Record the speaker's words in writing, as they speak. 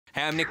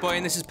Hey, I'm Nick Boy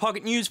and this is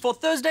Pocket News for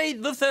Thursday,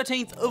 the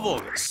 13th of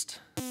August.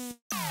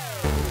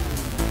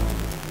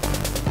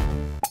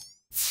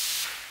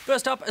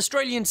 First up,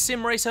 Australian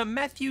sim racer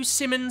Matthew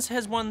Simmons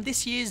has won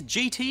this year's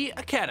GT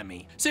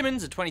Academy.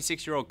 Simmons, a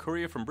 26-year-old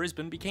courier from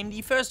Brisbane, became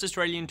the first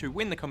Australian to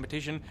win the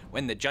competition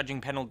when the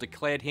judging panel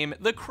declared him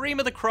the cream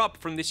of the crop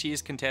from this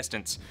year's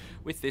contestants.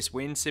 With this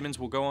win, Simmons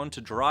will go on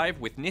to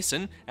drive with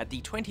Nissan at the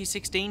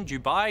 2016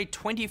 Dubai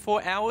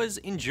 24 Hours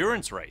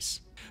Endurance Race.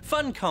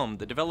 Funcom,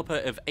 the developer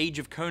of Age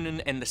of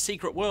Conan and The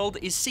Secret World,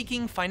 is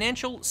seeking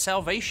financial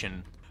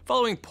salvation.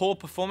 Following poor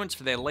performance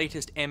for their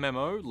latest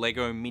MMO,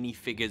 LEGO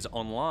Minifigures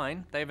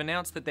Online, they have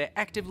announced that they're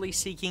actively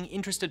seeking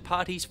interested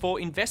parties for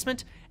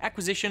investment,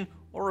 acquisition,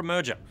 or a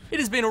merger. It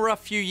has been a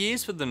rough few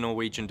years for the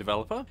Norwegian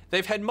developer.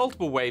 They've had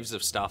multiple waves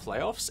of staff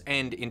layoffs,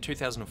 and in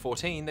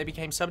 2014 they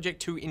became subject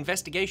to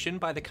investigation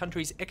by the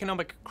country's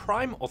economic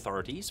crime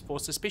authorities for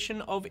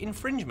suspicion of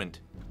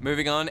infringement.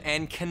 Moving on,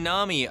 and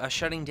Konami are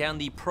shutting down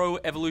the Pro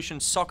Evolution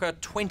Soccer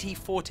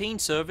 2014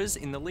 servers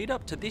in the lead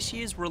up to this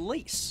year's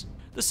release.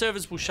 The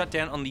servers will shut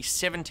down on the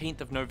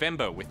 17th of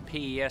November, with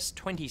PES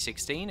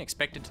 2016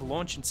 expected to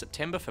launch in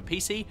September for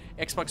PC,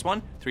 Xbox One,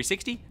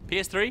 360,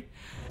 PS3,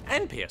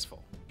 and PS4.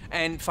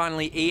 And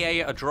finally,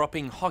 EA are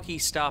dropping hockey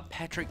star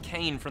Patrick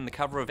Kane from the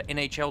cover of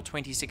NHL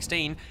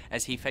 2016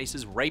 as he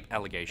faces rape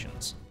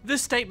allegations. The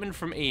statement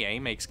from EA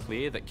makes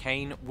clear that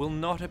Kane will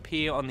not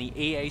appear on the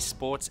EA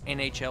Sports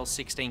NHL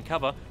 16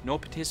 cover, nor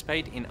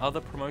participate in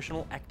other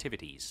promotional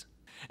activities.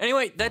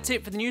 Anyway, that's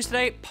it for the news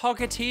today,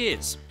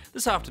 Pocketeers.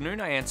 This afternoon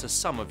I answer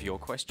some of your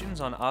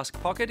questions on Ask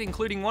Pocket,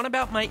 including one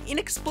about my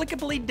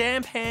inexplicably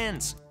damp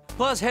hands.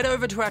 Plus, head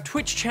over to our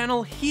Twitch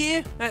channel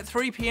here at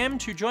 3 PM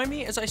to join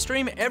me as I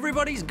stream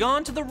Everybody's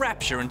Gone to the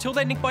Rapture. Until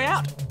then, Nick Boy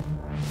out.